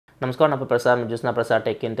నమస్కారం, నా పేరు ప్రసాద్. మీరు చూస్తున్న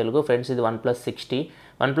Prasadtechintelugu. ఫ్రెండ్స్, ఇది OnePlus 60.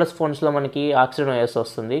 OnePlus ఫోన్స్లో మనకి Oxygen OS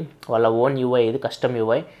వస్తుంది. వాళ్ళ ఓన్ UI, ఇది కస్టమ్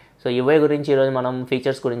UI. సో UI గురించి ఈరోజు మనం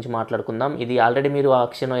ఫీచర్స్ గురించి మాట్లాడుకుందాం. ఇది ఆల్రెడీ మీరు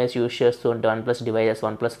Oxygen OS యూస్ చేస్తూ ఉంటే, OnePlus డివైజెస్,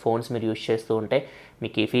 OnePlus ఫోన్స్ మీరు యూస్ చేస్తూ ఉంటే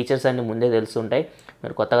మీకు ఈ ఫీచర్స్ అన్ని ముందే తెలుస్తుంటాయి.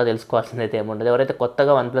 మీరు కొత్తగా తెలుసుకోవాల్సింది అయితే ఏముండదు. ఎవరైతే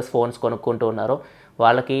కొత్తగా OnePlus ఫోన్స్ కొనుక్కుంటూ ఉన్నారో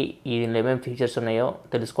వాళ్ళకి దీనిలో ఏమేమి ఫీచర్స్ ఉన్నాయో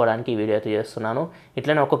తెలుసుకోవడానికి ఈ వీడియో అయితే చేస్తున్నాను.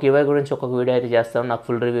 ఇట్లనే ఒక్కొక్క UI గురించి ఒక్కొక్క వీడియో అయితే చేస్తాను. నాకు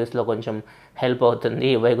ఫుల్ రివ్యూస్లో కొంచెం హెల్ప్ అవుతుంది.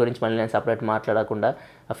 UI గురించి మళ్ళీ నేను సపరేట్ మాట్లాడకుండా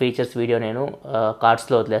ఆ ఫీచర్స్ వీడియో నేను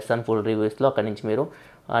కార్డ్స్లో వదిలేస్తాను ఫుల్ రివ్యూస్లో. అక్కడి నుంచి మీరు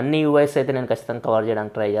అన్ని UIs అయితే నేను ఖచ్చితంగా కవర్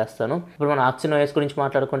చేయడానికి ట్రై చేస్తాను. ఇప్పుడు మనం Oxygen OS గురించి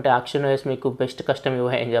మాట్లాడుకుంటే, Oxygen OS మీకు బెస్ట్ కస్టమ్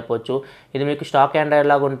UI అని చెప్పొచ్చు. ఇది మీకు స్టాక్ ఆండ్రాయిడ్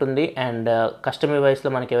లాగా ఉంటుంది. అండ్ కస్టమ్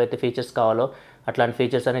UIస్లో మనకి ఏవైతే ఫీచర్స్ కావాలో అట్లాంటి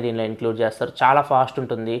ఫీచర్స్ అనేది దీనిలో ఇంక్లూడ్ చేస్తారు. చాలా ఫాస్ట్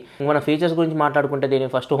ఉంటుంది. మన ఫీచర్స్ గురించి మాట్లాడుకుంటే దీన్ని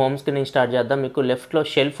ఫస్ట్ హోమ్ స్క్రీన్ నుంచి స్టార్ట్ చేద్దాం. మీకు లెఫ్ట్లో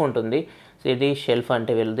షెల్ఫ్ ఉంటుంది. సో ఇది షెల్ఫ్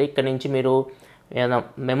అంటే వెళ్ళదు. ఇక్కడ నుంచి మీరు ఏదైనా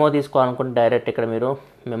మెమో తీసుకోవాలనుకుంటే డైరెక్ట్ ఇక్కడ మీరు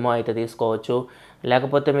మెమో అయితే తీసుకోవచ్చు.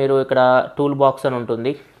 లేకపోతే మీరు ఇక్కడ టూల్ బాక్స్ అని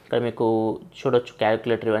ఉంటుంది. ఇక్కడ మీకు చూడొచ్చు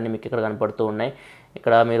క్యాలిక్యులేటర్, ఇవన్నీ మీకు ఇక్కడ కనపడుతూ ఉన్నాయి.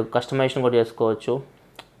 ఇక్కడ మీరు కస్టమైజేషన్ కూడా చేసుకోవచ్చు.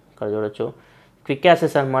 ఇక్కడ చూడొచ్చు క్విక్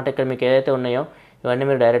యాక్సెస్ అనమాట. ఇక్కడ మీకు ఏదైతే ఉన్నాయో ఇవన్నీ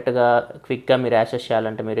మీరు డైరెక్ట్గా క్విక్గా మీరు యాక్సెస్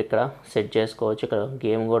చేయాలంటే మీరు ఇక్కడ సెట్ చేసుకోవచ్చు. ఇక్కడ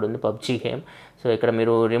గేమ్ కూడా ఉంది, పబ్జీ గేమ్. సో ఇక్కడ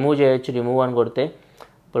మీరు రిమూవ్ చేయొచ్చు. రిమూవ్ అని కొడితే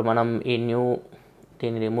ఇప్పుడు మనం ఈ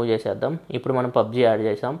దీన్ని రిమూవ్ చేసేద్దాం. ఇప్పుడు మనం పబ్జీ యాడ్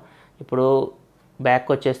చేసాం. ఇప్పుడు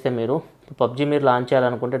బ్యాక్ వచ్చేస్తే మీరు పబ్జీ మీరు లాంచ్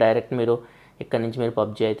చేయాలనుకుంటే డైరెక్ట్ మీరు ఇక్కడ నుంచి మీరు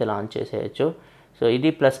పబ్జీ అయితే లాంచ్ చేసేయచ్చు. సో ఇది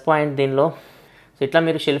ప్లస్ పాయింట్ దీనిలో. సో ఇట్లా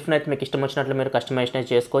మీరు షెల్ఫ్ని అయితే మీకు ఇష్టం వచ్చినట్లు మీరు కస్టమైజేషన్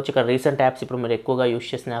చేసుకోవచ్చు. ఇక్కడ రీసెంట్ యాప్స్, ఇప్పుడు మీరు ఎక్కువగా యూస్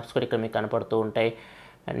చేసిన యాప్స్ కూడా ఇక్కడ మీకు కనపడుతూ ఉంటాయి.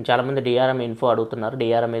 అండ్ చాలామంది DRM ఇన్ఫో అడుగుతున్నారు.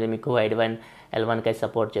 DRM ఇది మీకు Everytime L1కి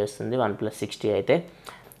సపోర్ట్ చేస్తుంది OnePlus 60 అయితే.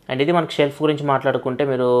 అండ్ ఇది మనకు షెల్ఫ్ గురించి మాట్లాడుకుంటే,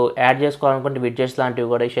 మీరు యాడ్ చేసుకోవాలనుకుంటే విడ్జెట్స్ లాంటివి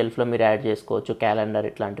కూడా ఈ షెల్ఫ్లో మీరు యాడ్ చేసుకోవచ్చు. క్యాలెండర్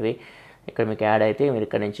ఇట్లాంటివి ఇక్కడ మీకు యాడ్ అయితే మీరు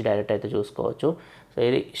ఇక్కడ నుంచి డైరెక్ట్ అయితే చూసుకోవచ్చు. సో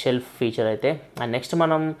ఇది షెల్ఫ్ ఫీచర్ అయితే. అండ్ నెక్స్ట్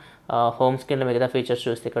మనం హోమ్ స్క్రీన్లో మిగతా ఫీచర్స్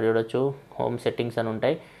చూస్తే ఇక్కడ చూడొచ్చు హోమ్ సెట్టింగ్స్ అని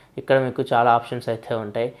ఉంటాయి. ఇక్కడ మీకు చాలా ఆప్షన్స్ అయితే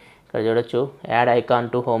ఉంటాయి. ఇక్కడ చూడొచ్చు add icon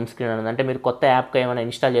to home screen అని. అంటే మీరు కొత్త యాప్కి ఏమైనా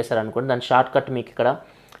ఇన్స్టాల్ చేశారనుకోండి, దాని షార్ట్ కట్ మీకు ఇక్కడ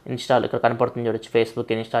ఇక్కడ కనపడుతుంది. చూడొచ్చు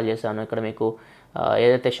ఫేస్బుక్ ఇన్స్టాల్ చేశాను. ఇక్కడ మీకు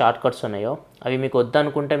ఏదైతే షార్ట్ కట్స్ ఉన్నాయో అవి మీకు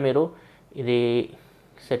వద్దనుకుంటే మీరు ఇది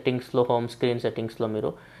సెట్టింగ్స్లో, హోమ్ స్క్రీన్ సెట్టింగ్స్లో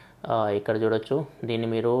మీరు ఇక్కడ చూడొచ్చు దీన్ని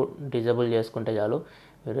మీరు డిజేబుల్ చేసుకుంటే చాలు.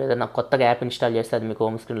 మీరు ఏదైనా కొత్తగా యాప్ ఇన్స్టాల్ చేస్తే అది మీకు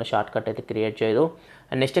హోమ్ స్క్రీన్లో షార్ట్ కట్ అయితే క్రియేట్ చేయదు.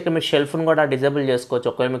 అండ్ నెక్స్ట్ ఇక్కడ మీరు షెల్ఫ్ను కూడా డిజేబుల్ చేసుకోవచ్చు.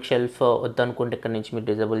 ఒకవేళ మీకు షెల్ఫ్ వద్దనుకుంటే ఇక్కడ నుంచి మీరు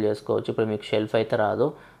డిజేబుల్ చేసుకోవచ్చు. ఇప్పుడు మీకు షెల్ఫ్ అయితే రాదు.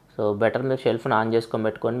 సో బెటర్ మీరు షెల్ఫ్ను ఆన్ చేసుకొని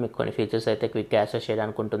పెట్టుకొని మీకు కొన్ని ఫీచర్స్ అయితే క్విక్ యాక్సెస్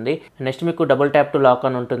చేయడానికి ఉంటుంది. నెక్స్ట్ మీకు డబుల్ ట్యాప్ టు లాక్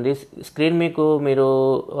అని ఉంటుంది. స్క్రీన్ మీరు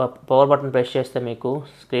పవర్ బటన్ ప్రెస్ చేస్తే మీకు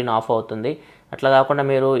స్క్రీన్ ఆఫ్ అవుతుంది. అట్లా కాకుండా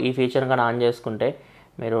మీరు ఈ ఫీచర్ కానీ ఆన్ చేసుకుంటే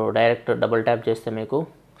మీరు డైరెక్ట్ డబుల్ ట్యాప్ చేస్తే మీకు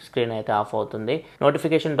స్క్రీన్ అయితే ఆఫ్ అవుతుంది.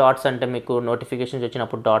 నోటిఫికేషన్ డాట్స్ అంటే మీకు నోటిఫికేషన్స్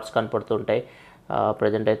వచ్చినప్పుడు డాట్స్ కనపడుతుంటాయి.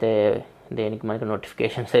 ప్రజెంట్ అయితే దేనికి మనకి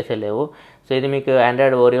నోటిఫికేషన్స్ అయితే లేవు. సో ఇది మీకు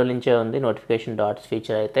ఆండ్రాయిడ్ ఓరియో నుంచే ఉంది నోటిఫికేషన్ డాట్స్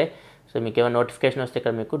ఫీచర్ అయితే. సో మీకు ఏమైనా నోటిఫికేషన్ వస్తే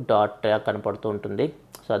ఇక్కడ మీకు డాట్ కనపడుతూ ఉంటుంది.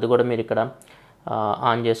 సో అది కూడా మీరు ఇక్కడ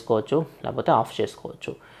ఆన్ చేసుకోవచ్చు, లేకపోతే ఆఫ్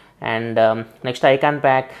చేసుకోవచ్చు. అండ్ నెక్స్ట్ ఐకాన్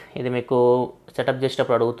ప్యాక్, ఇది మీకు సెటప్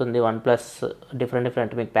చేసేటప్పుడు అడుగుతుంది. OnePlus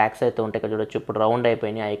డిఫరెంట్ మీకు ప్యాక్స్ అయితే ఉంటాయి. ఇక్కడ చూడొచ్చు ఇప్పుడు రౌండ్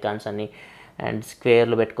అయిపోయినాయి ఐకాన్స్ అన్ని. అండ్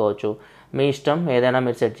స్క్వేర్లు పెట్టుకోవచ్చు, మీ ఇష్టం ఏదైనా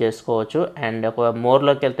మీరు సెట్ చేసుకోవచ్చు. అండ్ ఒక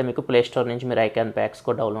మోర్లోకి వెళ్తే మీకు ప్లే స్టోర్ నుంచి మీరు ఐకాన్ ప్యాక్స్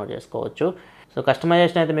కూడా డౌన్లోడ్ చేసుకోవచ్చు. సో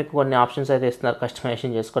కస్టమైజేషన్ అయితే మీకు కొన్ని ఆప్షన్స్ అయితే ఇస్తున్నారు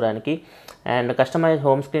కస్టమైజేషన్ చేసుకోవడానికి. And customise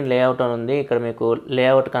home screen layout అని ఉంది. ఇక్కడ మీకు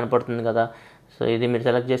లేఅవుట్ కనపడుతుంది కదా. సో ఇది మీరు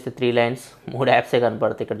సెలెక్ట్ చేస్తే 3 లైన్స్ 3 యాప్సే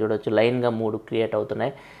కనపడతాయి. ఇక్కడ చూడొచ్చు లైన్గా 3 క్రియేట్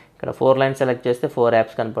అవుతున్నాయి. ఇక్కడ 4 లైన్స్ సెలెక్ట్ చేస్తే 4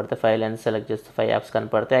 యాప్స్ కనపడతాయి. 5 లైన్స్ సెలెక్ట్ చేస్తే 5 యాప్స్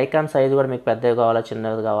కనపడతాయి. ఐకాన్ సైజ్ కూడా మీకు పెద్దది కావాలా,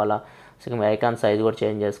 చిన్నది కావాలా, సో మీ ఐకాన్ సైజ్ కూడా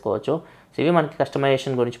చేంజ్ చేసుకోవచ్చు. సో ఇవి మనకి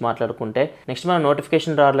కస్టమైజేషన్ గురించి మాట్లాడుకుంటే, నెక్స్ట్ మనం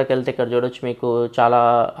నోటిఫికేషన్ డ్రార్లోకి వెళ్తే ఇక్కడ చూడొచ్చు మీకు చాలా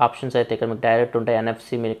ఆప్షన్స్ అయితే ఇక్కడ మీకు డైరెక్ట్ ఉంటాయి.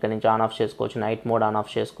 NFC మీరు ఇక్కడ నుంచి ఆన్ ఆఫ్ చేసుకోవచ్చు, నైట్ మోడ్ ఆన్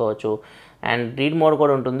ఆఫ్ చేసుకోవచ్చు. అండ్ రీడ్ మోడ్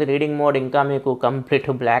కూడా ఉంటుంది. రీడింగ్ మోడ్ ఇంకా మీకు కంప్లీట్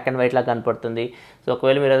బ్లాక్ అండ్ వైట్ లాగా కనపడుతుంది. సో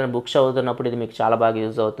ఒకవేళ మీరు ఏదైనా బుక్స్ చదువుతున్నప్పుడు ఇది మీకు చాలా బాగా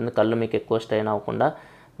యూజ్ అవుతుంది. కళ్ళు మీకు ఎక్కువ స్ట్రెయిన్ అవ్వకుండా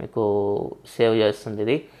మీకు సేవ్ చేస్తుంది.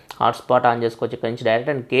 ఇది హాట్స్పాట్ ఆన్ చేసుకోవచ్చు ఇక్కడ నుంచి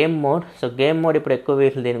direct. And game mode, so game mode ఇప్పుడు ఎక్కువ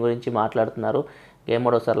వీళ్ళు దీని గురించి మాట్లాడుతున్నారు. గేమ్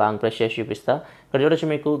మోడ్ ఒకసారి లాంగ్ ప్రెస్ చేసి చూపిస్తా. ఇక్కడ చూడొచ్చు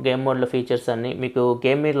మీకు గేమ్ మోడ్లో ఫీచర్స్ అన్ని. మీకు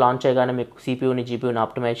గేమ్ మీరు లాంచ్ చేయగానే మీకు CPUని GPUని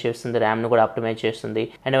ఆప్టిమైజ్ చేస్తుంది, ర్యామ్ను కూడా ఆప్టిమైజ్ చేస్తుంది.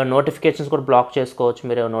 అండ్ ఏమైనా నోటిఫికేషన్స్ కూడా బ్లాక్ చేసుకోవచ్చు.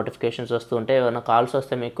 మీరు ఏమైనా నోటిఫికేషన్స్ వస్తుంటే, ఏమైనా కాల్స్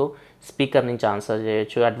వస్తే మీకు స్పీకర్ నుంచి ఆన్సర్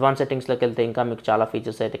చేయొచ్చు. అడ్వాన్స్ సెట్టింగ్స్లోకి వెళ్తే ఇంకా మీకు చాలా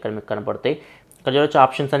ఫీచర్స్ అయితే ఇక్కడ మీకు కనపడతాయి. ఇక్కడ చూడొచ్చు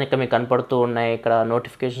ఆప్షన్స్ అని ఇక్కడ మీకు కనపడుతూ ఉన్నాయి. ఇక్కడ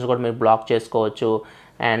నోటిఫికేషన్స్ కూడా మీరు బ్లాక్ చేసుకోవచ్చు.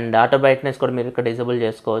 అండ్ ఆటో బ్రైట్నెస్ కూడా మీరు ఇక్కడ డిజేబుల్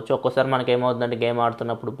చేసుకోవచ్చు. ఒక్కోసారి మనకి ఏమవుతుందంటే గేమ్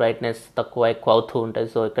ఆడుతున్నప్పుడు బ్రైట్నెస్ ఎక్కువ అవుతూ ఉంటుంది.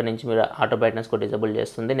 సో ఇక్కడ నుంచి మీరు ఆటో బ్రైట్నెస్ కూడా డిజేబుల్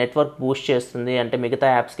చేస్తుంది. నెట్వర్క్ బూస్ట్ చేస్తుంది. అంటే మిగతా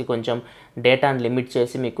యాప్స్కి కొంచెం డేటాని లిమిట్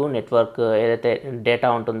చేసి మీకు నెట్వర్క్ ఏదైతే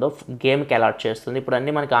డేటా ఉంటుందో గేమ్కి అలాట్ చేస్తుంది. ఇప్పుడు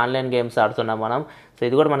అన్నీ మనకి ఆన్లైన్ గేమ్స్ ఆడుతున్నాం మనం. సో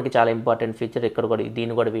ఇది కూడా మనకి చాలా ఇంపార్టెంట్ ఫీచర్. ఇక్కడ కూడా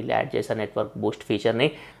దీన్ని కూడా వీళ్ళు యాడ్ చేశారు, నెట్వర్క్ బూస్ట్ ఫీచర్ని.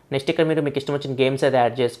 నెక్స్ట్ ఇక్కడ మీకు ఇష్టం వచ్చిన గేమ్స్ అయితే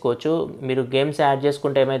యాడ్ చేసుకోవచ్చు. మీరు గేమ్స్ యాడ్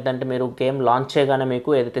చేసుకుంటే ఏమైందంటే మీరు గేమ్ లాంచ్ చేయగానే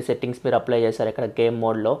మీకు ఏదైతే సెట్టింగ్స్ మీరు అప్లై చేశారో ఇక్కడ గేమ్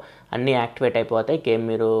మోడ్లో అన్నీ యాక్టివేట్ అయిపోతాయి. గేమ్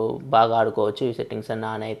మీరు బాగా ఆడుకోవచ్చు ఈ సెట్టింగ్స్ అన్నీ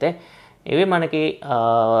ఆన్ అయితే. ఇవి మనకి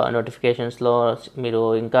నోటిఫికేషన్స్లో మీరు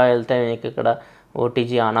ఇంకా వెళ్తే మీకు ఇక్కడ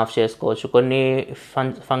ఓటీజీ ఆన్ ఆఫ్ చేసుకోవచ్చు. కొన్ని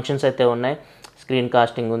ఫంక్షన్స్ అయితే ఉన్నాయి, స్క్రీన్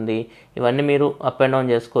కాస్టింగ్ ఉంది, ఇవన్నీ మీరు అప్ అండ్ డౌన్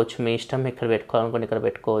చేసుకోవచ్చు. మీ ఇష్టం, ఇక్కడ పెట్టుకోవాలనుకుంటే ఇక్కడ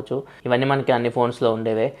పెట్టుకోవచ్చు. ఇవన్నీ మనకి అన్ని ఫోన్స్లో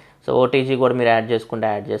ఉండేవే. సో ఓటీజీ కూడా మీరు యాడ్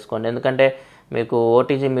చేసుకోండి. ఎందుకంటే మీకు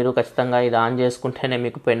ఓటీజీ మీరు ఖచ్చితంగా ఇది ఆన్ చేసుకుంటేనే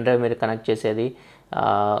మీకు పెన్ డ్రైవ్ మీరు కనెక్ట్ చేసేది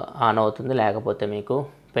ఆన్ అవుతుంది, లేకపోతే మీకు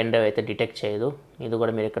పెన్ డ్రైవ్ అయితే డిటెక్ట్ చేయదు. ఇది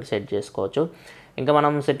కూడా మీరు ఇక్కడ సెట్ చేసుకోవచ్చు. ఇంకా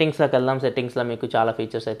మనం సెట్టింగ్స్లోకి వెళ్దాం. సెట్టింగ్స్లో మీకు చాలా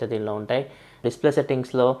ఫీచర్స్ అయితే దీనిలో ఉంటాయి. డిస్ప్లే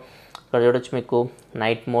సెట్టింగ్స్లో ఇక్కడ చూడొచ్చు మీకు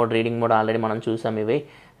night mode, reading mode already మనం చూసాం ఇవి.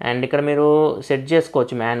 అండ్ ఇక్కడ మీరు సెట్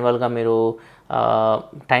చేసుకోవచ్చు మాన్యువల్గా, మీరు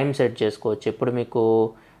టైం సెట్ చేసుకోవచ్చు. ఎప్పుడు మీకు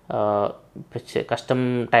కస్టమ్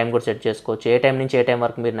టైం కూడా సెట్ చేసుకోవచ్చు. ఏ టైం నుంచి ఏ టైం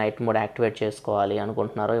వరకు మీరు నైట్ మోడ్ యాక్టివేట్ చేసుకోవాలి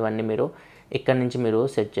అనుకుంటున్నారో ఇవన్నీ మీరు ఇక్కడ నుంచి మీరు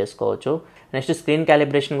సెట్ చేసుకోవచ్చు. నెక్స్ట్ స్క్రీన్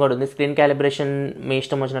క్యాలిబ్రేషన్ కూడా ఉంది. స్క్రీన్ క్యాలిబ్రేషన్ మీ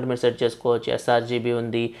ఇష్టం వచ్చినట్టు మీరు సెట్ చేసుకోవచ్చు. ఎస్ఆర్జీబీ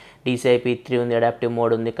ఉంది, DCI-P3 ఉంది, అడాప్టివ్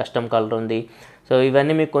మోడ్ ఉంది, కస్టమ్ కలర్ ఉంది. సో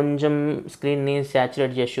ఇవన్నీ మీకు కొంచెం స్క్రీన్ని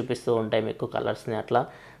శాచురేట్ చేసి చూపిస్తూ ఉంటాయి మీకు కలర్స్ని అట్లా.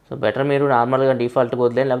 సో బెటర్ మీరు నార్మల్గా డిఫాల్ట్గా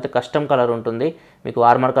వదిలేండి, లేకపోతే కస్టమ్ కలర్ ఉంటుంది. మీకు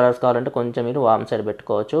వార్మర్ కలర్స్ కావాలంటే కొంచెం మీరు వార్మ్ సైడ్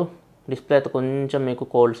పెట్టుకోవచ్చు. డిస్ప్లే అయితే కొంచెం మీకు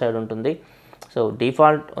కోల్డ్ సైడ్ ఉంటుంది. సో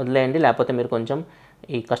డిఫాల్ట్ వదిలేయండి, లేకపోతే మీరు కొంచెం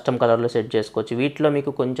ఈ కస్టమ్ కలర్లో సెట్ చేసుకోవచ్చు. వీటిలో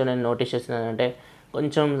మీకు కొంచెం నేను నోటీస్ చేసినానంటే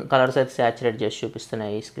కొంచెం కలర్స్ అయితే శాచురేట్ చేసి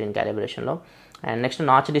చూపిస్తున్నాయి ఈ screen క్యాలిబ్రేషన్లో. And next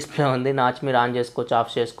notch display ఉంది. నాచ్ మీరు ఆన్ చేసుకోవచ్చు,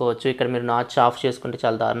 ఆఫ్ చేసుకోవచ్చు. ఇక్కడ మీరు నాచ్ ఆఫ్ చేసుకుంటే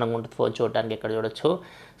చాలా దారుణంగా ఉంటుంది ఫోన్ చూడడానికి, ఇక్కడ చూడొచ్చు.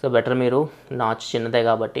 సో బెటర్ మీరు నాచ్ చిన్నదే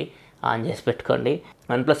కాబట్టి ఆన్ చేసి పెట్టుకోండి.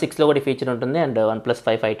 OnePlus 6లో కూడా ఈ ఫీచర్ ఉంటుంది, అండ్ OnePlus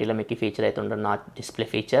 5 5Tలో మీకు ఈ ఫీచర్ అయితే ఉంటుంది, notch display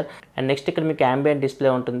feature. And next ఇక్కడ మీకు యాంబియంట్ డిస్ప్లే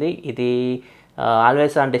ఉంటుంది. ఇది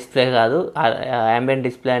ఆల్వేస్ ఆన్ డిస్ప్లే కాదు. యాంబియంట్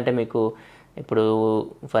డిస్ప్లే అంటే మీకు ఇప్పుడు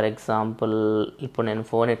ఫర్ ఎగ్జాంపుల్ ఇప్పుడు నేను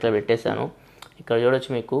ఫోన్ ఇట్లా పెట్టేశాను, ఇక్కడ చూడొచ్చు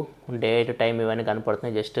మీకు డేట్ టైం ఇవన్నీ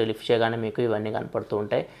కనపడుతున్నాయి. జస్ట్ లిఫ్ట్ చేయగానే మీకు ఇవన్నీ కనపడుతూ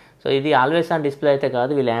ఉంటాయి. సో ఇది ఆల్వేస్ ఆన్ డిస్ప్లే అయితే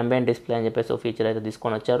కాదు, వీళ్ళు యాంబియంట్ డిస్ప్లే అని చెప్పేసి ఫీచర్ అయితే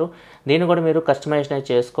తీసుకొని వచ్చారు. దీన్ని కూడా మీరు కస్టమైజేషన్ అయితే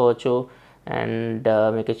చేసుకోవచ్చు. అండ్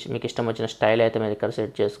మీకు ఇష్టం వచ్చిన స్టైల్ అయితే మీరు ఇక్కడ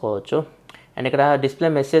సెట్ చేసుకోవచ్చు. అండ్ ఇక్కడ డిస్ప్లే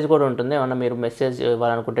మెసేజ్ కూడా ఉంటుంది. ఏమన్నా మీరు మెసేజ్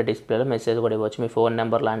ఇవ్వాలనుకుంటే డిస్ప్లేలో మెసేజ్ కూడా ఇవ్వచ్చు. మీ ఫోన్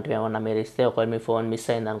నెంబర్ లాంటివి ఏమన్నా మీరు ఇస్తే, ఒకవేళ మీ ఫోన్ మిస్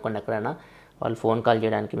అయింది అనుకోండి ఎక్కడైనా, వాళ్ళు ఫోన్ కాల్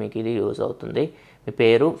చేయడానికి మీకు ఇది యూజ్ అవుతుంది. మీ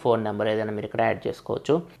పేరు, ఫోన్ నెంబర్ ఏదైనా మీరు ఇక్కడ యాడ్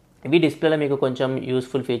చేసుకోవచ్చు. ఇవి డిస్ప్లేలో మీకు కొంచెం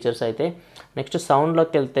యూస్ఫుల్ ఫీచర్స్ అయితే. నెక్స్ట్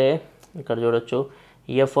సౌండ్లోకి వెళ్తే ఇక్కడ చూడొచ్చు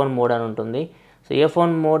ఇయర్ ఫోన్ మోడ్ అని ఉంటుంది. సో ఇయర్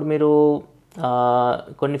ఫోన్ మోడ్ మీరు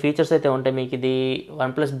కొన్ని ఫీచర్స్ అయితే ఉంటాయి. మీకు ఇది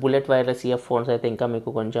OnePlus bullet wireless ear phones అయితే ఇంకా మీకు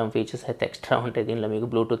కొంచెం ఫీచర్స్ అయితే ఎక్స్ట్రా ఉంటాయి దీనిలో మీకు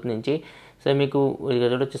బ్లూటూత్ నుంచి. సో మీకు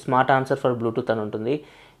చూడొచ్చు స్మార్ట్ ఆన్సర్ ఫర్ బ్లూటూత్ అని ఉంటుంది.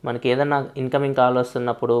 మనకి ఏదైనా ఇన్కమింగ్ కాల్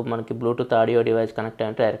వస్తున్నప్పుడు మనకి బ్లూటూత్ ఆడియో డివైస్ కనెక్ట్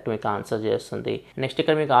అయితే డైరెక్ట్ మీకు ఆన్సర్ చేస్తుంది. నెక్స్ట్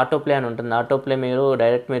ఇక్కడ మీకు ఆటో ప్లే అని ఉంటుంది. ఆటో ప్లే మీరు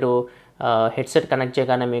డైరెక్ట్ మీరు హెడ్సెట్ కనెక్ట్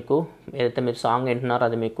చేయగానే మీకు ఏదైతే మీరు సాంగ్ వింటున్నారో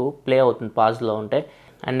అది మీకు ప్లే అవుతుంది పాజ్లో ఉంటే.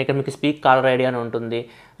 అండ్ ఇక్కడ మీకు స్పీక్ కాలర్ ఐడి అని ఉంటుంది.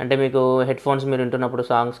 అంటే మీకు హెడ్ ఫోన్స్ మీరు వింటున్నప్పుడు,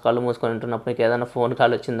 సాంగ్స్ కళ్ళు మూసుకొని వింటున్నప్పుడు మీకు ఏదైనా ఫోన్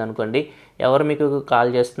కాల్ వచ్చింది అనుకోండి, ఎవరు మీకు కాల్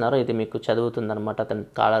చేస్తున్నారో ఇది మీకు చదువుతుంది అనమాట, అతని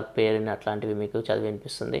కాలర్ పేరుని అట్లాంటివి మీకు చదివి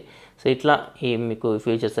వినిపిస్తుంది. సో ఇట్లా ఈ మీకు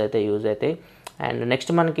ఫీచర్స్ అయితే యూజ్ అవుతాయి. అండ్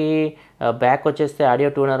నెక్స్ట్ మనకి బ్యాక్ వచ్చేస్తే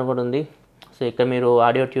ఆడియో ట్యూనర్ కూడా ఉంది. సో ఇక్కడ మీరు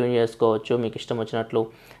ఆడియో ట్యూన్ చేసుకోవచ్చు మీకు ఇష్టం వచ్చినట్లు.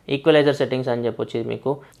 ఈక్వలైజర్ సెట్టింగ్స్ అని చెప్పొచ్చు ఇది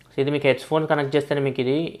మీకు. సో ఇది మీకు హెడ్ ఫోన్ కనెక్ట్ చేస్తేనే మీకు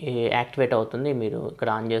ఇది యాక్టివేట్ అవుతుంది. మీరు ఇక్కడ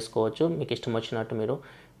ఆన్ చేసుకోవచ్చు, మీకు ఇష్టం వచ్చినట్టు మీరు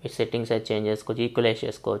ఈ సెట్టింగ్స్ అయితే చేంజ్ చేసుకోవచ్చు, ఈక్వలైజ్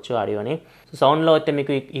చేసుకోవచ్చు ఆడియోని. సో సౌండ్లో అయితే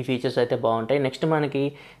మీకు ఈ ఫీచర్స్ అయితే బాగుంటాయి. నెక్స్ట్ మనకి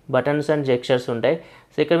బటన్స్ అండ్ జెస్చర్స్ ఉంటాయి.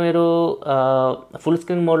 సో ఇక్కడ మీరు ఫుల్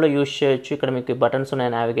స్క్రీన్ మోడ్లో యూజ్ చేయొచ్చు. ఇక్కడ మీకు బటన్స్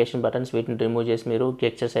ఉన్నాయి, నావిగేషన్ బటన్స్, వీటిని రిమూవ్ చేసి మీరు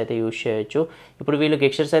గెస్చర్స్ అయితే యూజ్ చేయొచ్చు. ఇప్పుడు వీళ్ళు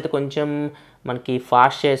గెస్చర్స్ అయితే కొంచెం మనకి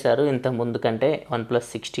ఫాస్ట్ చేశారు ఇంత ముందు కంటే OnePlus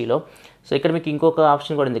 60లో. సో ఇక్కడ మీకు ఇంకొక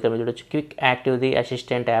ఆప్షన్ కూడా ఉంది. ఇక్కడ మీరు చూడొచ్చు quick active the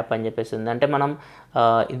assistant app అని చెప్పేసి ఉంది. అంటే మనం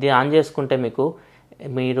ఇది ఆన్ చేసుకుంటే మీకు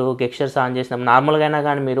మీరు గెస్చర్స్ ఆన్ చేసినప్పుడు నార్మల్గా అయినా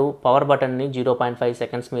కానీ మీరు పవర్ బటన్ని 0.5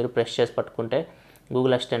 సెకండ్స్ మీరు ప్రెస్ చేసి పట్టుకుంటే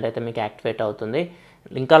గూగుల్ అసిస్టెంట్ అయితే మీకు యాక్టివేట్ అవుతుంది.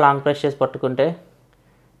 ఇంకా లాంగ్ ప్రెస్ చేసి పట్టుకుంటే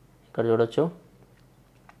ఇక్కడ చూడొచ్చు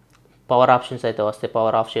పవర్ ఆప్షన్స్ అయితే వస్తాయి,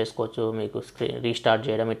 పవర్ ఆఫ్ చేసుకోవచ్చు, మీకు స్క్రీన్ రీస్టార్ట్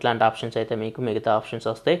చేయడం, ఇట్లాంటి ఆప్షన్స్ అయితే మీకు మిగతా ఆప్షన్స్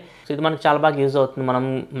వస్తాయి. సో ఇది మనకి చాలా బాగా యూజ్ అవుతుంది. మనం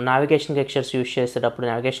నావిగేషన్ గెస్చర్స్ యూజ్ చేసేటప్పుడు,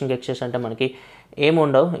 నావిగేషన్ గెస్చర్స్ అంటే మనకి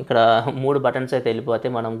ఏముండవు, ఇక్కడ 3 బటన్స్ అయితే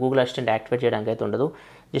వెళ్ళిపోతాయి. మనం గూగుల్ అసిస్టెంట్ యాక్టివేట్ చేయడానికి అయితే ఉండదు.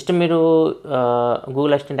 జస్ట్ మీరు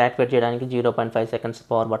గూగుల్ అసిస్టెంట్ యాక్టివేట్ చేయడానికి 0.5 సెకండ్స్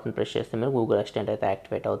పవర్ బటన్ ప్రెస్ చేస్తే మీరు గూగుల్ అసిస్టెంట్ అయితే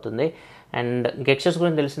యాక్టివేట్ అవుతుంది. అండ్ గెస్చర్స్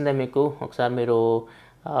గురించి తెలిసిందే మీకు. ఒకసారి మీరు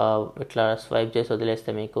ఇట్లా స్వైప్ చేసి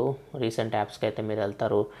వదిలేస్తే మీకు రీసెంట్ యాప్స్కి అయితే మీరు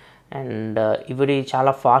వెళ్తారు. అండ్ ఇవి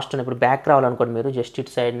చాలా ఫాస్ట్ ఉన్నాయి. ఇప్పుడు బ్యాక్ రావాలనుకోండి, మీరు జస్ట్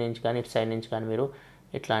ఇటు సైడ్ నుంచి కానీ ఇటు సైడ్ నుంచి కానీ మీరు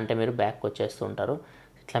ఇట్లా అంటే మీరు బ్యాక్ వచ్చేస్తూ ఉంటారు.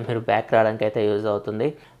 ఇట్లా మీరు బ్యాక్ రావడానికి అయితే యూజ్ అవుతుంది.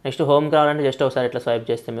 నెక్స్ట్ హోమ్కి రావాలంటే జస్ట్ ఒకసారి ఇట్లా స్వైప్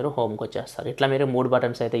చేస్తే మీరు హోమ్కి వచ్చేస్తారు. ఇట్లా మీరు 3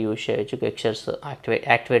 బటన్స్ అయితే యూజ్ చేయొచ్చు గెస్చర్స్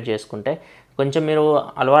యాక్టివేట్ చేసుకుంటే. కొంచెం మీరు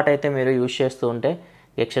అలవాటు అయితే మీరు యూజ్ చేస్తూ ఉంటే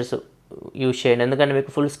గెస్చర్స్ యూజ్ చేయండి, ఎందుకంటే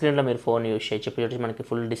మీకు ఫుల్ స్క్రీన్లో మీరు ఫోన్ యూజ్ చేయొచ్చు. ఇప్పుడు మనకి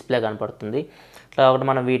ఫుల్ డిస్ప్లే కనపడుతుంది. ఇట్లా ఒకటి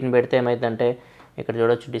మనం వీటిని పెడితే ఏమైందంటే ఇక్కడ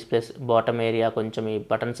చూడొచ్చు డిస్ప్లేస్ బాటమ్ ఏరియా కొంచెం ఈ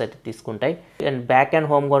బటన్స్ అయితే తీసుకుంటాయి. అండ్ బ్యాక్ అండ్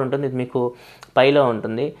హోమ్ కూడా ఉంటుంది. ఇది మీకు పైలో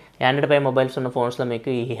ఉంటుంది. ఆండ్రాయిడ్ పై మొబైల్స్ ఉన్న ఫోన్స్లో మీకు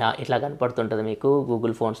ఇట్లా కనపడుతుంటుంది. మీకు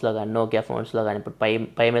గూగుల్ ఫోన్స్లో కానీ నోకియా ఫోన్స్లో కానీ ఇప్పుడు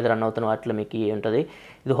పై మీద రన్ అవుతున్న వాటిలో మీకు ఉంటుంది.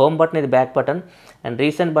 ఇది హోమ్ బటన్, ఇది back button. And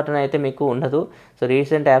recent button అయితే మీకు ఉండదు. సో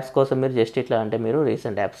రీసెంట్ యాప్స్ కోసం మీరు జస్ట్ ఇట్లా అంటే మీరు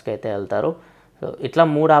రీసెంట్ యాప్స్కి అయితే వెళ్తారు. సో ఇట్లా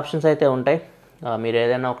 3 ఆప్షన్స్ అయితే ఉంటాయి. మీరు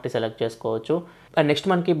ఏదైనా ఒకటి సెలెక్ట్ చేసుకోవచ్చు. అండ్ నెక్స్ట్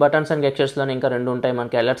మనకి బటన్స్ అండ్ గెస్చర్స్లోనే ఇంకా 2 ఉంటాయి.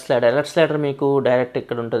 మనకి అలర్ట్ స్లైడర్ మీకు డైరెక్ట్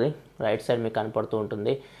ఇక్కడ ఉంటుంది, రైట్ సైడ్ మీకు కనపడుతూ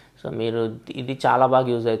ఉంటుంది. సో మీరు ఇది చాలా బాగా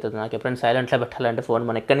యూజ్ అవుతుంది. నాకు ఎప్పుడైనా సైలెంట్లో పెట్టాలంటే ఫోన్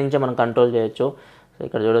మనం ఎక్కడి నుంచో మనం కంట్రోల్ చేయొచ్చు. సో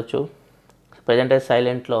ఇక్కడ చూడొచ్చు ప్రజెంట్ అయితే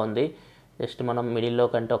సైలెంట్లో ఉంది. జస్ట్ మనం మిడిల్లో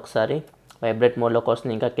కంటే ఒకసారి వైబ్రేట్ మోడ్లోకి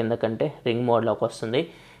వస్తుంది, ఇంకా కింద కంటే రింగ్ మోడ్లోకి వస్తుంది.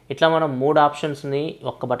 ఇట్లా మనం 3 ఆప్షన్స్ని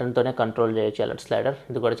ఒక్క బటన్తోనే కంట్రోల్ చేయొచ్చు అలర్ట్ స్లైడర్.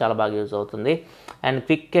 ఇది కూడా చాలా బాగా యూజ్ అవుతుంది. అండ్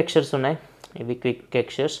క్విక్ గెస్చర్స్ ఉన్నాయి. ఇవి క్విక్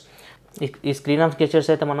గెస్చర్స్. ఈ స్క్రీన్ ఆఫ్ గెస్చర్స్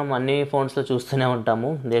అయితే మనం అన్ని ఫోన్స్లో చూస్తూనే ఉంటాము.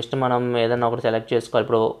 జస్ట్ మనం ఏదైనా ఒకటి సెలెక్ట్ చేసుకోవాలి.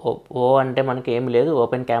 ఇప్పుడు ఓ అంటే మనకి ఏం లేదు,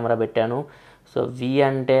 ఓపెన్ కెమెరా పెట్టాను. సో వి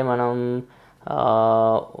అంటే మనం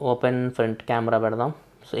ఓపెన్ ఫ్రంట్ కెమెరా పెడదాం.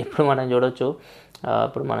 సో ఇప్పుడు మనం చూడొచ్చు,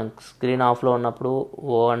 ఇప్పుడు మనం స్క్రీన్ ఆఫ్లో ఉన్నప్పుడు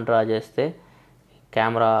ఓ అని డ్రా చేస్తే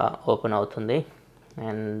కెమెరా ఓపెన్ అవుతుంది.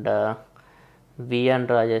 అండ్ వి అని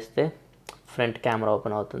డ్రా చేస్తే ఫ్రంట్ కెమెరా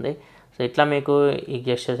ఓపెన్ అవుతుంది. సో ఇట్లా మీకు ఈ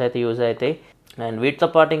గెస్చర్స్ అయితే యూజ్ అవుతాయి. అండ్ వీటితో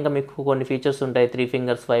పాటు ఇంకా మీకు కొన్ని ఫీచర్స్ ఉంటాయి. 3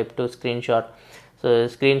 fingers swipe to screen shot. So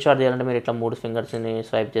screen shot చేయాలంటే మీరు ఇట్లా 3 ఫింగర్స్ని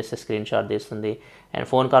స్వైప్ చేస్తే స్క్రీన్ షాట్ తీస్తుంది. అండ్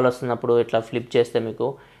ఫోన్ కాల్ వస్తున్నప్పుడు ఇట్లా ఫ్లిప్ చేస్తే మీకు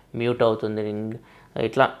మ్యూట్ అవుతుంది రింగ్.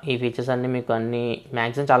 ఇట్లా ఈ ఫీచర్స్ అన్నీ మీకు అన్ని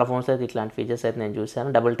మ్యాక్సిమం చాలా ఫోన్స్ అయితే ఇట్లాంటి ఫీచర్స్ అయితే నేను చూశాను.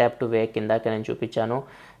 డబుల్ ట్యాప్ టు వేక్ కిందాక నేను చూపించాను.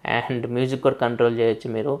 అండ్ మ్యూజిక్ కూడా కంట్రోల్ చేయొచ్చు.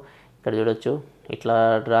 మీరు ఇక్కడ చూడొచ్చు, ఇట్లా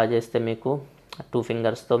డ్రా చేస్తే మీకు 2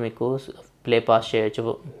 ఫింగర్స్తో మీకు ప్లే పాస్ చేయొచ్చు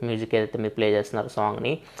మ్యూజిక్ ఏదైతే మీరు ప్లే చేస్తున్నారు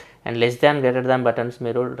సాంగ్ని. And less than greater than buttons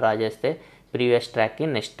మీరు డ్రా చేస్తే ప్రీవియస్ ట్రాక్కి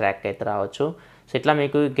నెక్స్ట్ ట్రాక్ అయితే రావచ్చు. సో ఇట్లా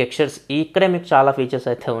మీకు గెస్చర్స్ ఇక్కడే మీకు చాలా ఫీచర్స్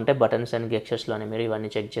అయితే ఉంటాయి. బటన్స్ అండ్ గెస్చర్స్లోనే మీరు ఇవన్నీ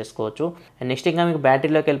చెక్ చేసుకోవచ్చు. అండ్ నెక్స్ట్ ఇంకా మీకు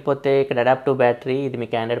బ్యాటరీలోకి వెళ్ళిపోతే ఇక్కడ అడాప్టివ్ బ్యాటరీ, ఇది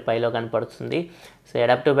మీకు ఆండ్రాయిడ్ పైలో కనపడుతుంది. సో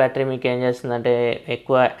అడాప్టివ్ బ్యాటరీ మీకు ఏం చేస్తుందంటే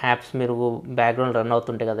ఎక్కువ యాప్స్ మీరు బ్యాక్గ్రౌండ్ రన్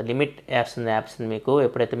అవుతుంటాయి కదా, లిమిట్ యాప్స్ని మీకు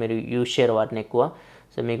ఎప్పుడైతే మీరు యూజ్ చేయరు వాటిని ఎక్కువ,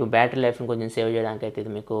 సో మీకు బ్యాటరీ లైఫ్ని కొంచెం సేవ్ చేయడానికి అయితే ఇది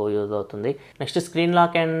మీకు యూజ్ అవుతుంది. Next screen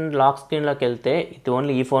lock and lock స్క్రీన్లోకి వెళ్తే ఇది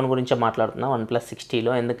ఓన్లీ ఈ ఫోన్ గురించే మాట్లాడుతున్నాం, OnePlus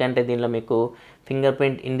 60లో. ఎందుకంటే దీనిలో మీకు finger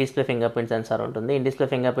print in display finger print censor ఉంటుంది. ఇన్ డిస్ప్లే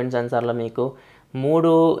ఫింగర్ ప్రింట్ సెన్సార్లో మీకు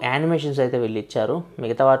 3 యానిమేషన్స్ అయితే వీళ్ళు ఇచ్చారు.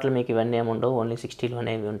 మిగతా వాటిలో మీకు ఇవన్నీ ఏమి ఉండవు, ఓన్లీ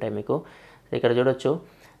 60లోనే ఇవి ఉంటాయి మీకు. ఇక్కడ చూడొచ్చు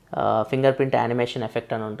ఫింగర్ ప్రింట్ యానిమేషన్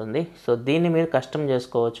ఎఫెక్ట్ అని ఉంటుంది. సో దీన్ని మీరు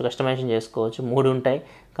కస్టమైజేషన్ చేసుకోవచ్చు. 3 ఉంటాయి.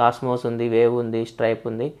 కాస్మోస్ ఉంది, వేవ్ ఉంది, స్ట్రైప్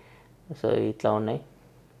ఉంది. సో ఇట్లా ఉన్నాయి.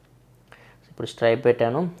 ఇప్పుడు స్ట్రైప్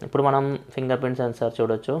పెట్టాను. ఇప్పుడు మనం ఫింగర్ ప్రింట్ సెన్సార్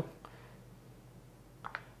చూడొచ్చు,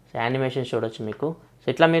 యానిమేషన్ చూడొచ్చు మీకు. సో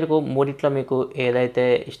ఇట్లా మీరు 3 మీకు ఏదైతే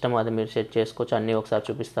ఇష్టమో అది మీరు సెట్ చేసుకోవచ్చు. అన్నీ ఒకసారి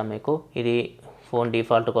చూపిస్తాను మీకు. ఇది ఫోన్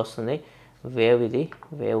డిఫాల్ట్కి వస్తుంది. ఇది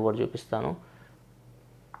వేవ్ కూడా చూపిస్తాను.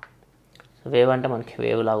 వేవ్ అంటే మనకి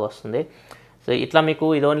వేవ్ లాగా వస్తుంది. సో ఇట్లా మీకు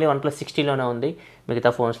ఇది ఓన్లీ OnePlus 60లోనే ఉంది.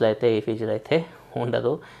 మిగతా ఫోన్స్లో అయితే ఈ ఫీచర్ అయితే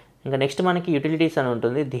ఉండదు. ఇంకా నెక్స్ట్ మనకి యూటిలిటీస్ అని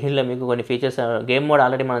ఉంటుంది. దీనిలో మీకు కొన్ని ఫీచర్స్, గేమ్ మోడ్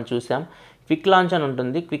ఆల్రెడీ మనం చూసాం. క్విక్ లాంచ్ అని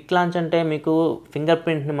ఉంటుంది. క్విక్ లాంచ్ అంటే మీకు ఫింగర్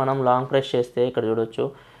ప్రింట్ని మనం లాంగ్ ప్రెస్ చేస్తే ఇక్కడ చూడొచ్చు,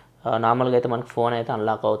 నార్మల్గా అయితే మనకి ఫోన్ అయితే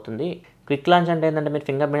అన్లాక్ అవుతుంది. క్విక్ లాంచ్ అంటే ఏంటంటే మీరు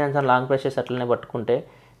finger print censor long press చేసి అట్లనే పట్టుకుంటే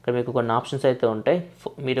ఇక్కడ మీకు కొన్ని ఆప్షన్స్ అయితే ఉంటాయి.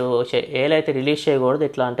 మీరు ఏలైతే రిలీజ్ చేయకూడదు.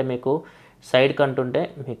 ఎట్లా అంటే మీకు సైడ్ కంటుంటే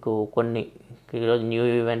మీకు కొన్ని ఈరోజు new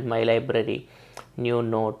event, my library, new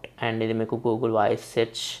note, and ఇది మీకు గూగుల్ వాయిస్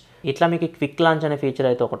సెర్చ్, ఇట్లా మీకు క్విక్ లాంచ్ అనే ఫీచర్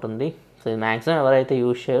అయితే ఒకటి ఉంది. సో ఇది మ్యాక్సిమం ఎవరైతే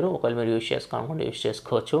యూజ్ చేయరు, ఒకవేళ మీరు యూజ్ చేసుకోవాలనుకుంటే యూజ్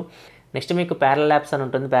చేసుకోవచ్చు. నెక్స్ట్ మీకు ప్యారలల్ యాప్స్ అని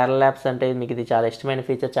ఉంటుంది. ప్యారలల్ యాప్స్ అంటే మీకు ఇది చాలా ఇష్టమైన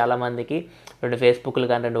ఫీచర్ చాలామందికి. 2 ఫేస్బుక్లు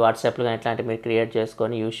కానీ 2 వాట్సాప్లు కానీ ఇట్లాంటివి మీరు క్రియేట్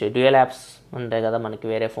చేసుకొని యూజ్ డ్యూయల్ యాప్స్ ఉంటాయి కదా మనకి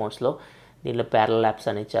వేరే ఫోన్స్లో, దీనిలో ప్యారలల్ యాప్స్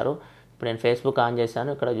అని ఇచ్చారు. ఇప్పుడు నేను ఫేస్బుక్ ఆన్ చేశాను.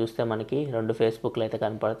 ఇక్కడ చూస్తే మనకి 2 ఫేస్బుక్లు అయితే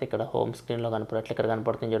కనపడతాయి. ఇక్కడ హోమ్ స్క్రీన్లో కనపడట్లేదు, ఇక్కడ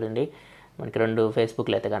కనపడుతుంది చూడండి, మనకి 2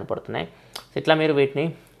 ఫేస్బుక్లు అయితే కనపడుతున్నాయి. సో ఇట్లా మీరు వీటిని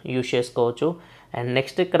యూజ్ చేసుకోవచ్చు. అండ్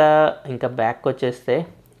నెక్స్ట్ ఇక్కడ ఇంకా బ్యాక్ వచ్చేస్తే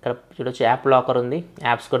ఇక్కడ చూడొచ్చు యాప్ లాకర్ ఉంది.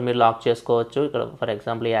 యాప్స్ కూడా మీరు లాక్ చేసుకోవచ్చు. ఇక్కడ ఫర్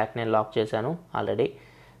ఎగ్జాంపుల్ ఈ యాప్ నేను లాక్ చేశాను ఆల్రెడీ.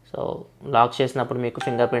 సో లాక్ చేసినప్పుడు మీకు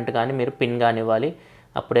ఫింగర్ ప్రింట్ కానీ మీరు పిన్ కానీ ఇవ్వాలి,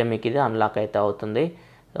 అప్పుడే మీకు ఇది అన్లాక్ అయితే అవుతుంది.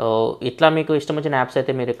 సో ఇట్లా మీకు ఇష్టం వచ్చిన యాప్స్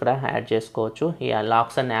అయితే మీరు ఇక్కడ యాడ్ చేసుకోవచ్చు. ఈ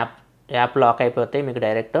లాక్స్ అండ్ యాప్ లాక్ అయిపోతే మీకు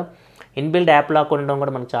డైరెక్ట్ ఇన్బిల్డ్ యాప్ లాక్ ఉండడం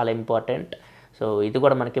కూడా మనకు చాలా ఇంపార్టెంట్. సో ఇది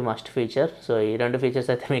కూడా మనకి మస్ట్ ఫీచర్. సో ఈ 2 ఫీచర్స్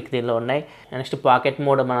అయితే మీకు దీనిలో ఉన్నాయి. నెక్స్ట్ పాకెట్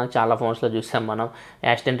మోడ్ మనం చాలా ఫోన్స్లో చూసాం మనం.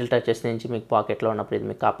 యాక్సిడెంటల్ టచెస్ నుంచి మీకు పాకెట్లో ఉన్నప్పుడు ఇది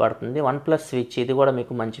మీకు కాపాడుతుంది. OnePlus స్విచ్ ఇది కూడా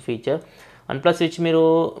మీకు మంచి ఫీచర్. OnePlus స్విచ్ మీరు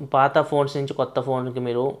పాత ఫోన్స్ నుంచి కొత్త ఫోన్కి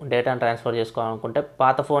మీరు డేటాను ట్రాన్స్ఫర్ చేసుకోవాలనుకుంటే,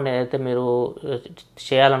 పాత ఫోన్ ఏదైతే మీరు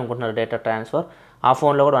చేయాలనుకుంటున్నారో డేటా ట్రాన్స్ఫర్, ఆ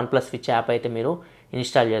ఫోన్లో కూడా OnePlus స్విచ్ యాప్ అయితే మీరు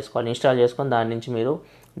ఇన్స్టాల్ చేసుకోవాలి. ఇన్స్టాల్ చేసుకొని దాని నుంచి మీరు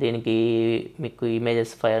దీనికి మీకు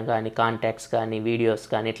ఇమేజెస్ ఫైల్ కానీ, కాంటాక్ట్స్ కానీ, వీడియోస్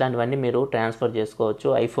కానీ ఇట్లాంటివన్నీ మీరు ట్రాన్స్ఫర్ చేసుకోవచ్చు.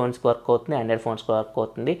 ఐఫోన్స్కి వర్క్ అవుతుంది, ఆండ్రాయిడ్ ఫోన్స్కి వర్క్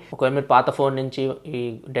అవుతుంది. ఒకవేళ మీరు పాత ఫోన్ నుంచి ఈ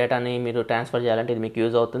డేటాని మీరు ట్రాన్స్ఫర్ చేయాలంటే ఇది మీకు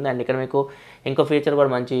యూజ్ అవుతుంది. అండ్ ఇక్కడ మీకు ఇంకో ఫీచర్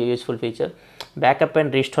కూడా మంచి useful feature, backup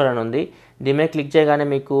and restore అని ఉంది. దీని మీద క్లిక్ చేయగానే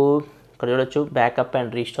మీకు ఇక్కడ చూడొచ్చు బ్యాకప్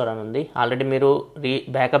అండ్ రీస్టోర్ అని ఉంది. ఆల్రెడీ మీరు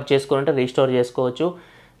బ్యాకప్ చేసుకుంటే రీస్టోర్ చేసుకోవచ్చు.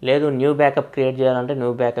 లేదు న్యూ బ్యాకప్ క్రియేట్ చేయాలంటే న్యూ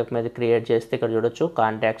బ్యాకప్ మీద క్రియేట్ చేస్తే ఇక్కడ చూడొచ్చు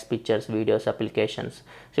కాంటాక్ట్స్, పిక్చర్స్, వీడియోస్, అప్లికేషన్స్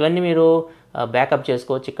ఇవన్నీ మీరు బ్యాకప్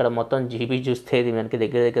చేసుకోవచ్చు. ఇక్కడ మొత్తం జీబీ చూస్తే ఇది మనకి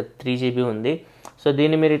దగ్గర 3 GB ఉంది. సో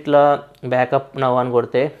దీన్ని మీరు ఇట్లా బ్యాకప్ నవ్ అని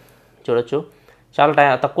కొడితే చూడొచ్చు చాలా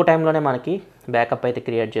తక్కువ టైంలోనే మనకి బ్యాకప్ అయితే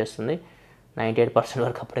క్రియేట్ చేస్తుంది. 98%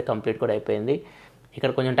 వరకు అప్పుడే కంప్లీట్ కూడా అయిపోయింది.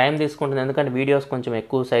 ఇక్కడ కొంచెం టైం తీసుకుంటుంది ఎందుకంటే వీడియోస్ కొంచెం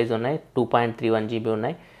ఎక్కువ సైజు ఉన్నాయి, 2.31 GB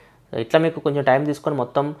ఉన్నాయి. ఇట్లా మీకు కొంచెం టైం తీసుకొని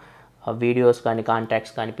మొత్తం వీడియోస్ కానీ,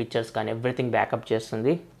 కాంటాక్ట్స్ కానీ, పిక్చర్స్ కానీ ఎవ్రీథింగ్ బ్యాకప్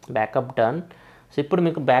చేస్తుంది. Backup done. సో ఇప్పుడు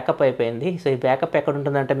మీకు బ్యాకప్ అయిపోయింది. సో ఈ బ్యాకప్ ఎక్కడ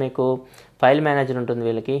ఉంటుందంటే మీకు ఫైల్ మేనేజర్ ఉంటుంది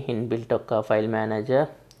వీళ్ళకి, ఇన్బిల్ట్ ఒక ఫైల్ మేనేజర్.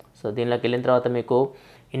 సో దీనిలోకి వెళ్ళిన తర్వాత మీకు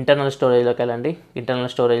ఇంటర్నల్ స్టోరేజ్లోకి వెళ్ళండి.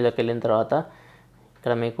 ఇంటర్నల్ స్టోరేజ్లోకి వెళ్ళిన తర్వాత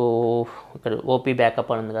ఇక్కడ మీకు ఇక్కడ ఓపీ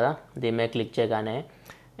బ్యాకప్ అని ఉంది కదా, దీని మీద క్లిక్ చేయగానే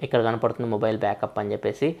ఇక్కడ కనపడుతుంది మొబైల్ బ్యాకప్ అని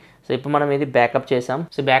చెప్పేసి. సో ఇప్పుడు మనం ఇది బ్యాకప్ చేసాం.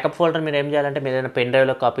 సో బ్యాకప్ ఫోల్డర్ మీరు ఏం చేయాలంటే మీరు ఏదైనా పెన్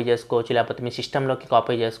డ్రైవ్లో కాపీ చేసుకోవచ్చు, లేకపోతే మీ సిస్టంలోకి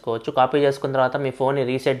కాపీ చేసుకోవచ్చు. కాపీ చేసుకున్న తర్వాత మీ ఫోన్ని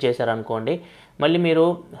రీసెట్ చేశారనుకోండి, మళ్ళీ మీరు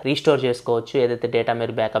రీస్టోర్ చేసుకోవచ్చు ఏదైతే డేటా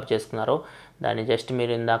మీరు బ్యాకప్ చేసుకున్నారో దాన్ని. జస్ట్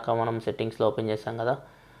మీరు ఇందాక మనం సెట్టింగ్స్లో ఓపెన్ చేసాం కదా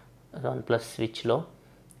OnePlus స్విచ్లో.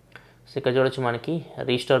 సో ఇక్కడ చూడొచ్చు మనకి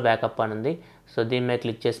రీస్టోర్ బ్యాకప్ అని ఉంది. సో దీని మీద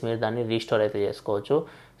క్లిక్ చేసి మీరు దాన్ని రీస్టోర్ అయితే చేసుకోవచ్చు.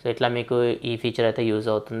 సో ఇట్లా మీకు ఈ ఫీచర్ అయితే యూజ్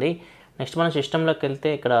అవుతుంది. నెక్స్ట్ మన సిస్టంలోకి వెళ్తే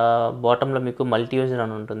ఇక్కడ బాటంలో మీకు మల్టీ యూజర్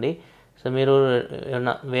అని ఉంటుంది. సో మీరు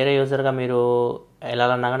ఏమన్నా వేరే యూజర్గా మీరు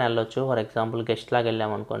వెళ్ళాలన్నా కానీ వెళ్ళొచ్చు. ఫర్ ఎగ్జాంపుల్ గెస్ట్ లాగా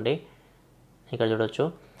వెళ్ళామనుకోండి, ఇక్కడ చూడొచ్చు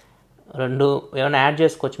 2 ఏమైనా యాడ్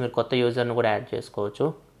చేసుకోవచ్చు. మీరు కొత్త యూజర్ని కూడా యాడ్ చేసుకోవచ్చు.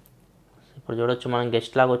 ఇప్పుడు చూడొచ్చు మనం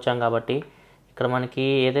గెస్ట్ లాగా వచ్చాం కాబట్టి ఇక్కడ మనకి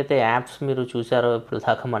ఏదైతే యాప్స్ మీరు చూసారో ఇప్పుడు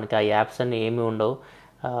దాకా మనకి ఆ యాప్స్ అన్నీ ఏమీ ఉండవు.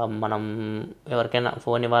 మనం ఎవరికైనా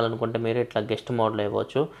ఫోన్ ఇవ్వాలనుకుంటే మీరు ఇట్లా గెస్ట్ మోడ్లో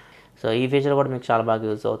ఇవ్వచ్చు. సో ఈ ఫీచర్ కూడా మీకు చాలా బాగా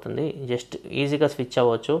యూజ్ అవుతుంది. జస్ట్ ఈజీగా స్విచ్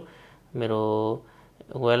అవ్వచ్చు. మీరు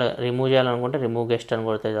ఒకవేళ రిమూవ్ చేయాలనుకుంటే రిమూవ్ గెస్ట్ అని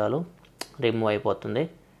కొడితే చాలు, రిమూవ్ అయిపోతుంది.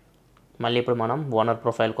 మళ్ళీ ఇప్పుడు మనం ఓనర్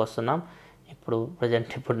ప్రొఫైల్కి వస్తున్నాం.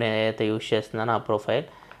 ఇప్పుడు నేను ఏదైతే యూజ్ చేస్తున్నానో ఆ ప్రొఫైల్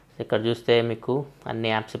ఇక్కడ చూస్తే మీకు అన్ని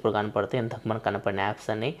యాప్స్ ఇప్పుడు కనపడతాయి. ఇంతకు మనకు కనపడిన యాప్స్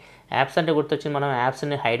అన్నీ. యాప్స్ అంటే గుర్తొచ్చింది, మనం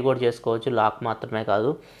యాప్స్ని హైడ్ కూడా చేసుకోవచ్చు, లాక్ మాత్రమే కాదు.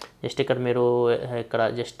 జస్ట్ ఇక్కడ మీరు ఇక్కడ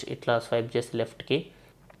జస్ట్ ఇట్లా స్వైప్ చేసి లెఫ్ట్కి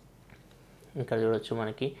ఇక్కడ చూడొచ్చు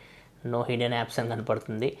మనకి నో హిడెన్ యాప్స్ అని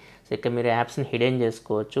కనపడుతుంది. సో ఇక్కడ మీరు యాప్స్ని హిడెన్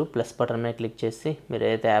చేసుకోవచ్చు. ప్లస్ బటన్ మీద క్లిక్ చేసి మీరు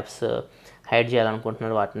ఏదైతే యాప్స్ హైడ్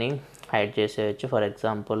చేయాలనుకుంటున్నారో వాటిని హైడ్ చేసేయచ్చు. ఫర్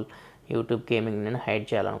ఎగ్జాంపుల్ యూట్యూబ్ గేమింగ్ నేను హైడ్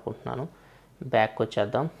చేయాలనుకుంటున్నాను. బ్యాక్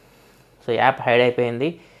వచ్చేద్దాం. సో యాప్ హైడ్ అయిపోయింది.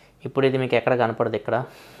 ఇప్పుడు ఇది మీకు ఎక్కడ కనపడదు,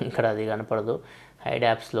 ఇక్కడ అది కనపడదు. హైడ్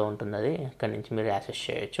యాప్స్లో ఉంటుంది అది. ఇక్కడ నుంచి మీరు యాక్సెస్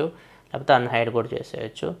చేయొచ్చు, లేకపోతే అన్హైడ్ కూడా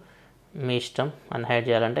చేసేయచ్చు, మీ ఇష్టం. అన్హైడ్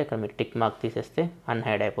చేయాలంటే ఇక్కడ మీరు టిక్ మార్క్ తీసేస్తే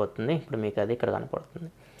అన్హైడ్ అయిపోతుంది. ఇప్పుడు మీకు అది ఇక్కడ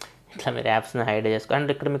కనపడుతుంది. ఇట్లా మీరు యాప్స్ని హైడ్ చేసుకో.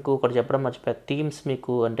 అండ్ ఇక్కడ మీకు ఒకటి చెప్పడం మర్చిపోయా, థీమ్స్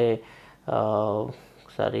మీకు అంటే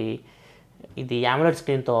ఒకసారి ఇది AMOLED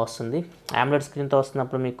స్క్రీన్తో వస్తుంది. AMOLED స్క్రీన్తో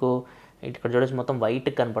వస్తున్నప్పుడు మీకు ఇక్కడ చూడొచ్చు మొత్తం వైట్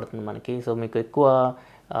కనపడుతుంది మనకి. సో మీకు ఎక్కువ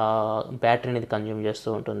బ్యాటరీని ఇది కన్జ్యూమ్ చేస్తూ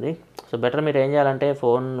ఉంటుంది. సో బెటర్ మీరు ఏం చేయాలంటే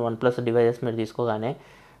ఫోన్ OnePlus డివైజెస్ మీరు తీసుకోగానే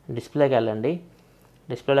డిస్ప్లేకి వెళ్ళండి.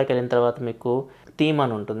 డిస్ప్లేలోకి వెళ్ళిన తర్వాత మీకు థీమ్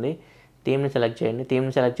అని ఉంటుంది. థీమ్ని సెలెక్ట్ చేయండి.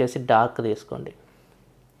 థీమ్ని సెలెక్ట్ చేసి డార్క్ తీసుకోండి.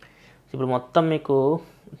 ఇప్పుడు మొత్తం మీకు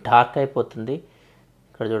డార్క్ అయిపోతుంది.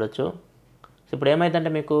 ఇక్కడ చూడొచ్చు. సో ఇప్పుడు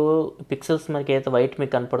ఏమైందంటే మీకు పిక్సెల్స్ మనకి ఏదైతే వైట్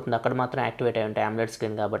మీకు కనపడుతుంది అక్కడ మాత్రం యాక్టివేట్ అయి ఉంటాయి AMOLED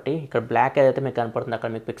స్క్రీన్ కాబట్టి. ఇక్కడ బ్లాక్ ఏదైతే మీకు కనపడుతుంది అక్కడ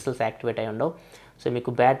మీకు పిక్సెల్స్ యాక్టివేట్ అయి ఉండవు. సో మీకు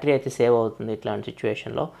బ్యాటరీ అయితే సేవ్ అవుతుంది ఇట్లాంటి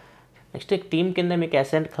సిచ్యువేషన్లో. నెక్స్ట్ థీమ్ కింద మీకు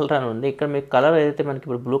అసెంట్ కలర్ అని ఉంది. ఇక్కడ మీకు కలర్ ఏదైతే మనకి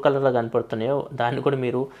ఇప్పుడు బ్లూ కలర్లో కనపడుతున్నాయో దాన్ని కూడా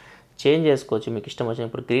మీరు చేంజ్ చేసుకోవచ్చు మీకు ఇష్టం వచ్చిన.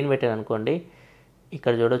 ఇప్పుడు గ్రీన్ పెట్టారు అనుకోండి,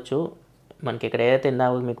 ఇక్కడ చూడొచ్చు మనకి ఇక్కడ ఏదైతే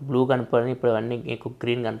ఇందాక మీకు బ్లూ కనపడింది ఇప్పుడు అన్నీ మీకు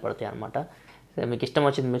గ్రీన్ కనపడతాయి అనమాట. మీకు ఇష్టం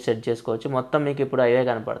వచ్చింది మీరు సెట్ చేసుకోవచ్చు. మొత్తం మీకు ఇప్పుడు అవే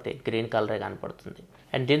కనపడతాయి, గ్రీన్ కలరే కనపడుతుంది.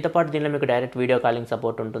 అండ్ దీంతోపాటు దీనిలో మీకు డైరెక్ట్ వీడియో కాలింగ్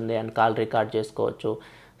సపోర్ట్ ఉంటుంది అండ్ కాల్ రికార్డ్ చేసుకోవచ్చు.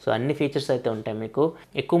 సో అన్ని ఫీచర్స్ అయితే ఉంటాయి మీకు.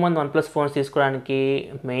 ఎక్కువ మంది OnePlus ఫోన్స్ తీసుకోవడానికి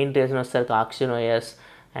మెయిన్ రీజన్ వచ్చేసరికి Oxygen OS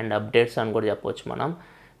అండ్ అప్డేట్స్ అని కూడా చెప్పవచ్చు మనం.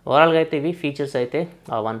 ఓవరాల్గా అయితే ఇవి ఫీచర్స్ అయితే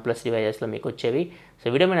OnePlus డివైజెస్లో మీకు వచ్చేవి.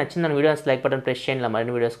 సో వీడియో మీకు నచ్చిందని వీడియో లైక్ బటన్ ప్రెస్ చేయండి. ఇలా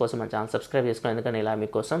మరిన్ని వీడియోస్ కోసం మన ఛానల్ సబ్స్క్రైబ్ చేసుకోండి. ఎందుకంటే ఇలా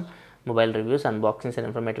మీకోసం mobile reviews, unboxings and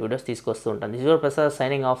informative videos తీసుకొస్తూ ఉంటాను. This is your Prasad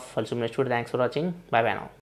signing off. Next video. Thanks for watching. By by now.